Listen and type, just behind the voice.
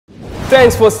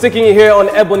Thanks for sticking here on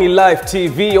EbonyLife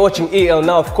TV. You're watching EL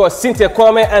now. Of course, Cynthia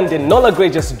Kwame and Denola Gray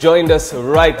just joined us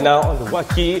right now on the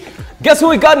Waki. Guess who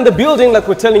we got in the building? Like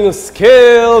we're telling you,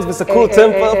 Skales, Mr. Cool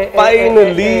Temper,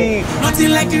 finally. Nothing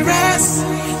like the rest.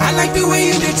 I like the way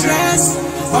you dress.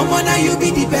 You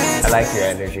be the best. I like your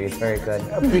energy. It's very good.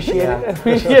 Appreciate it.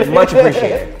 Appreciate it. Much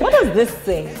appreciated. What does this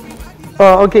say?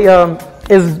 Okay.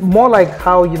 It's more like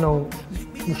how, you know,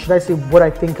 should I say what I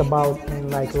think about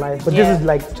in like life, but this is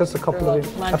like just a couple of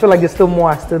it. I feel like there's still more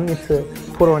I still need to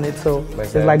put on it. So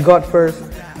it's like God first,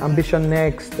 ambition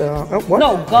next. What?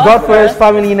 No, God first,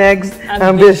 family next,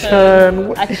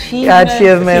 ambition,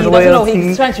 achievement, loyalty.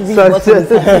 He's trying to read what's in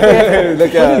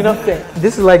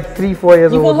This is like 3-4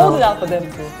 years old. You can hold now. it out for them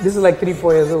too. This is like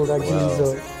 3-4 years old actually. Wow.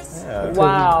 So.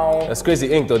 Wow. That's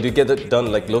crazy ink though. Do you get it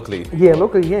done like locally? Yeah,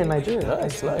 locally, yeah, in Nigeria.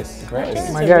 Nice, nice.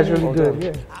 My guy's really good,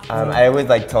 yeah. I always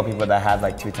like tell people that I have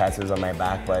like 2 tattoos on my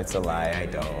back, but it's a lie, I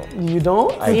don't. You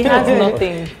don't? He has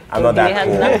nothing. I'm not that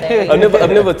cool. Nothing.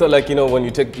 I've never thought like, you know, when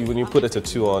you put a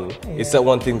tattoo on, it's that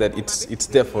one thing that it's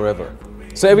there forever.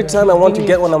 So every time I want to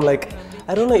get one, I'm like,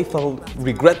 I don't know if I'll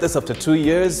regret this after 2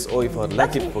 years or if I'll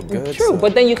like it for good. True,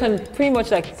 but then you can pretty much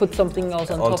like put something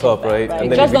else on top of that, right? And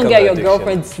then just don't get your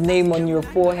girlfriend's name on your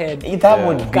forehead. That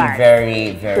would be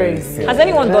very, very silly. Has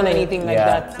anyone done anything like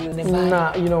that to you?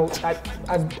 Nah, you know, I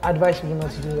advise people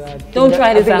not to do that. Don't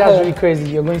try this I think at that's home. really crazy.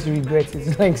 You're going to regret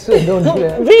it. Like, so don't do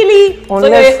that. Really? So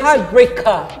Unless, you're a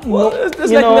heartbreaker. Well,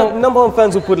 there's like number one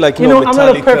fans who put like, you know, I'm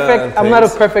not a perfect. I'm not a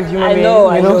perfect human being.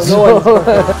 I know. No one's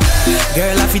perfect.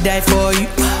 Girl, I feel die for you.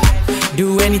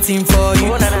 Do anything for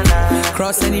you.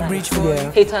 Cross any bridge for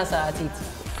you. Haters are at it.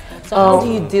 So how do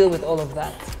you deal with all of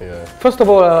that? Yeah. First of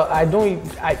all, I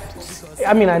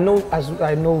mean, I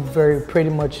know very pretty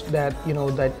much that, you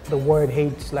know, that the word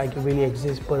hate like really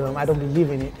exists, but I don't believe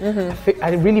in it.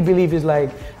 I really believe it's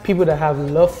like people that have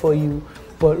love for you,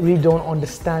 but really don't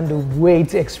understand the way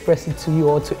to express it to you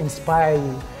or to inspire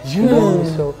you. You know?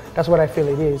 So that's what I feel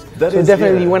it is.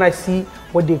 Definitely when I see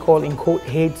what they call in quote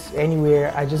hates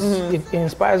anywhere, I just it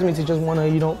inspires me to just want to,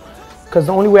 you know, because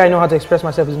the only way I know how to express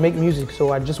myself is make music.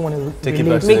 So I just want to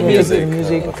make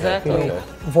music, Exactly. you know,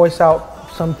 voice out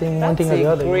something, one thing or the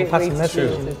other, you know, pass a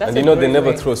message. And you know they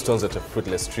never throw stones at a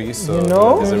fruitless tree, so You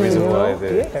know? there's a reason why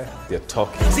Yeah. they're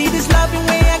talking. See this loving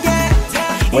way I get.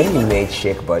 When you made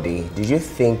Shake Body, did you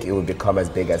think it would become as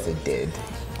big as it did?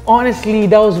 Honestly,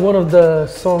 that was one of the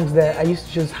songs that I used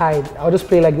to just hide. I'll just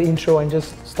play like the intro and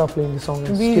just stop playing the song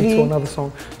and skip to another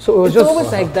song. So it was It's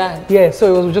always like that. Yeah,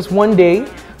 so it was just one day.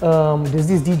 There's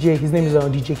this DJ, his name is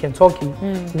DJ Kentucky.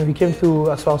 You know, he came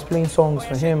through, so I was playing songs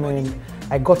for him, and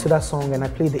I got to that song and I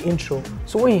played the intro.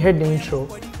 So when he heard the intro,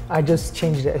 I just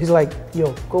changed it. He's like,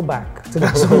 yo, go back to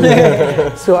that song.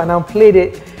 So, and I played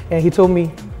it, and he told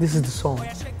me, this is the song.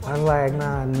 I'm like,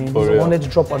 nah, man. I wanted to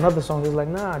drop another song. He's like,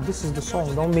 nah, this is the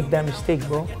song. Don't make that mistake,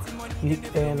 bro.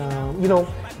 And you know,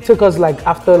 it took us like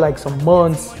after like some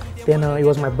months. Then it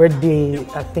was my birthday,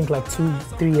 I think like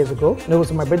 2-3 years ago. No, it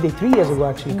was my birthday 3 years ago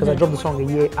actually, because I dropped the song a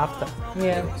year after.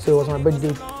 Yeah. So it was my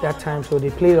birthday that time, so they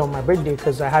played it on my birthday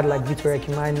because I had like Victoria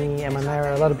Kimani,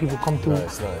 Emanira, a lot of people come through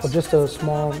for just a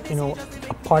small, you know,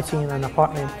 a party in an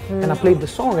apartment. And I played the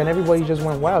song and everybody just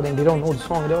went wild and they don't know the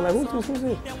song. They were like, who's this?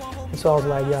 And so I was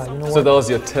like, yeah, you know what? So that was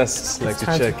your test, like to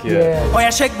check, yeah. Oh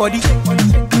yeah, shake body.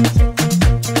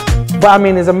 But I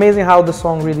mean, it's amazing how the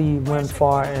song really went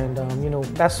far, and you know,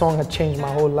 that song had changed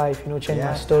my whole life. You know, changed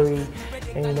my story,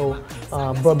 and you know,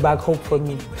 brought back hope for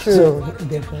me. True. So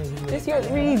definitely. This year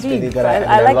really deep.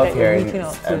 I like love that hearing you're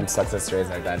reaching out. success stories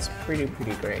like that. It's pretty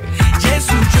great.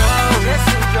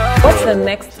 What's the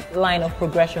next line of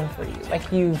progression for you?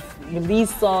 Like you've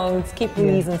released songs, keep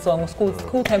releasing songs.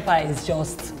 Cool Temper is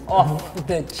just off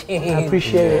the chain. I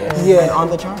appreciate it. And Yeah. on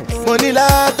the charts.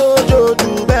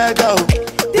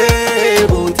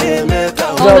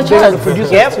 Big up the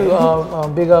producers too.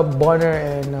 Big up Bonner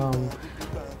and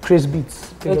Chris Beats.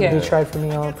 They tried for me.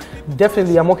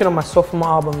 Definitely, I'm working on my sophomore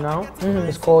album now.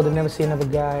 It's called The Never Say Never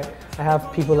Guy. I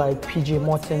have people like PJ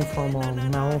Morton from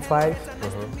Maroon 5.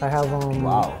 I have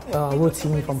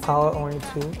Rotimi from Power on it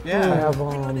too. I have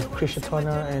Krisha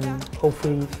Turner and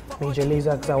hopefully Major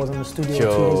Lazer because I was in the studio 2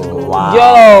 days ago. Wow.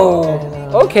 Yo!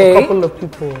 And, okay. A couple of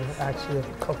people actually.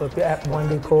 A couple of people. One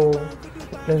Day Cole.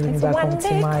 Let's bring me back home.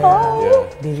 Timaya.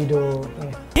 Davido.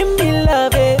 Yeah. Give me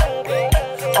love it.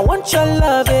 I want your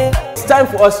love it. It's time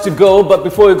for us to go, but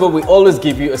before we go, we always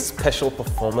give you a special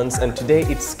performance, and today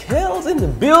it's Skales in the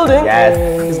building.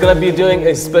 Yes. He's gonna be doing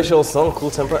a special song, Cool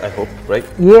Temper, I hope, right?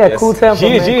 Yeah, Yes. Cool Temper,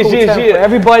 man. Cool Temper.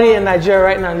 Everybody in Nigeria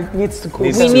right now needs to cool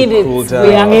We need it. Cool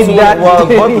down. We need that. Well,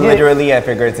 both literally and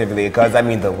figuratively, because I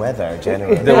mean the weather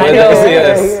generally. The weather,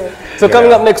 yes. So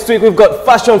coming up next week, we've got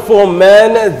Fashion for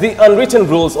Men, the unwritten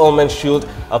rules all men should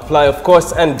apply, of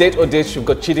course, and Date or Ditch. We've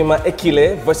got Chidima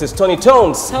Ekile versus Tony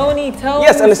Tones. Tony Tones.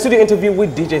 Yes, and a studio interview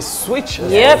with DJ Switch.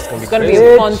 Yep, it's going to be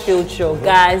a fun-filled show.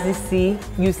 Guys,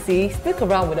 you see, stick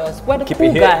around with us. We're the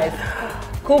cool guys.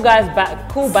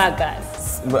 Cool bad guys.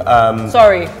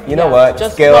 Sorry. You know what?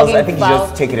 Scales, I think you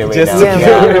just take it away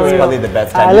now. It's probably the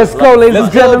best time. Let's go, ladies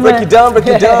and gentlemen. Break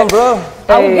it down, bro.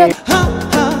 Hey.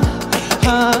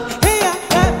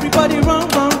 Everybody run.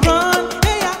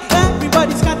 Hey,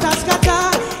 everybody scatter.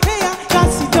 Hey,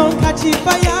 cause you don't catch it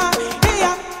fire.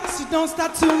 Hey, so don't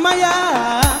start to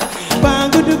maya.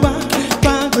 Bang, good, bang,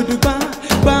 bang, good, bang,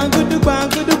 bang, good, bang,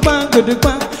 good, bang, good,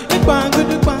 bang, bang,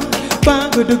 good, bang,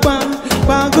 bang, good,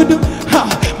 bang, good. Ha,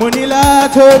 monila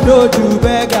todo to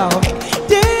beg out.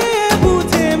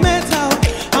 Debute metal.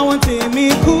 I want to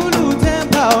me cool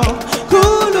tempo.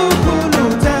 Cool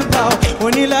tempo.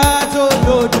 Monila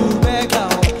todo to beg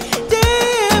out.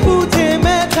 Debute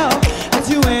metal. As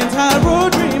you enter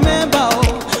road, remember.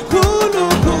 Cool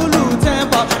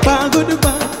tempo. Bang good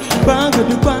bang, bang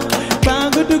good bang, bang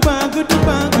good bang, good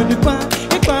bang, good bang,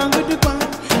 bang good bang,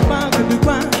 bang good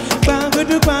bang, bang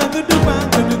good bang, good bang,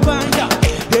 good bang.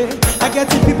 I get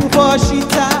the people for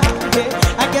Shita,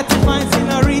 I get to find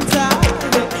Senorita,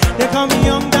 they call me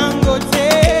Young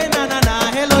Dangote, na,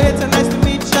 hello, it's nice to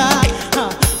meet ya,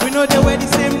 we know they wear the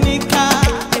same nika,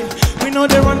 we know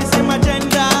they run the same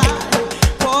agenda,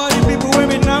 for the people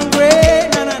women hungry,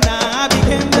 na, I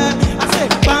became that, I say,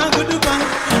 bang, good, bang,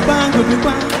 bang, good,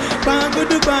 bang, bang,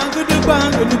 good, bang, good,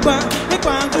 bang, good, bang,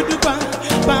 bang, good, bang,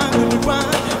 bang, good, bang,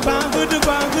 bang, good,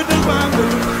 bang, good, bang,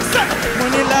 good,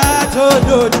 money la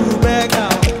todo to beg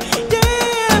out.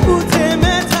 Debute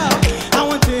metal. I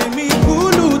want to me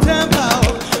cool tempo.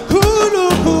 Cool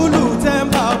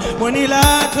tempo. Money la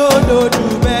todo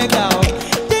to beg out.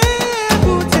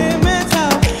 Debute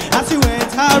metal. As you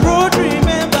enter road,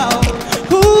 remember.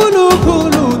 Cool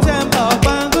tempo.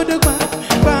 Bang good bang,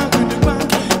 bang good bang,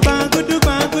 bang good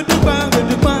bang, good bang,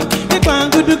 good bang, bang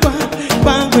good bang,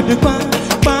 bang good bang,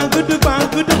 bang good bang,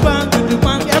 good bang, good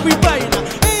bang. Everybody now.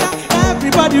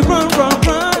 Everybody run.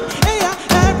 Hey,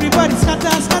 everybody scatter.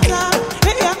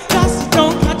 Hey, just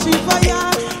don't catch it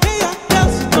fire. Hey,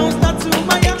 just don't start to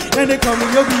maya. And they call me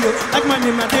Yo, like my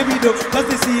name is Davido. Cause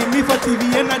they see me for TV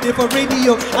and not there for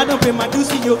radio. I don't pay my dues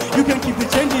to you. You can keep it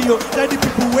changing yo. Let the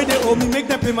people where they owe me make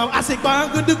them pay my. I say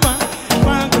bang good bang,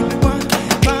 bang good bang,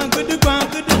 bang good bang,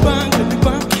 good bang, good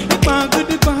bang, bang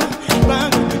good bang, bang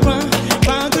good bang,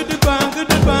 bang good bang, good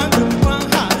bang, good bang.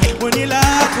 Ha, monila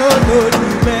todo to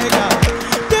beg out.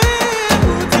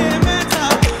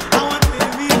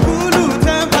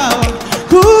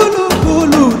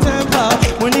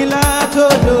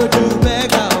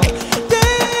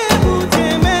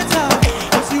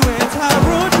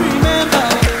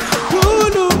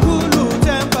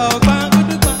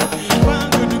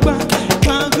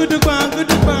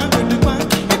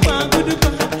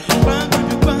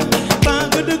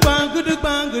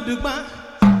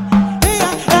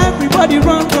 Everybody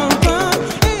run.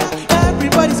 Hey,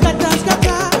 everybody scatter.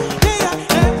 Hey,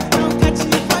 don't catch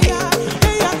the fire.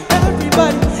 Hey,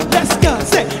 everybody, let's go.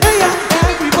 Say, hey,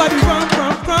 everybody run.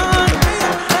 Hey,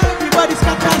 everybody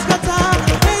scatter.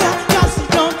 Hey, just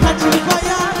don't catch the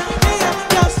fire. Hey,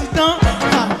 just don't.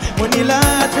 When you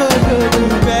lie to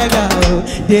beg out,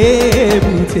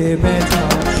 debut metal.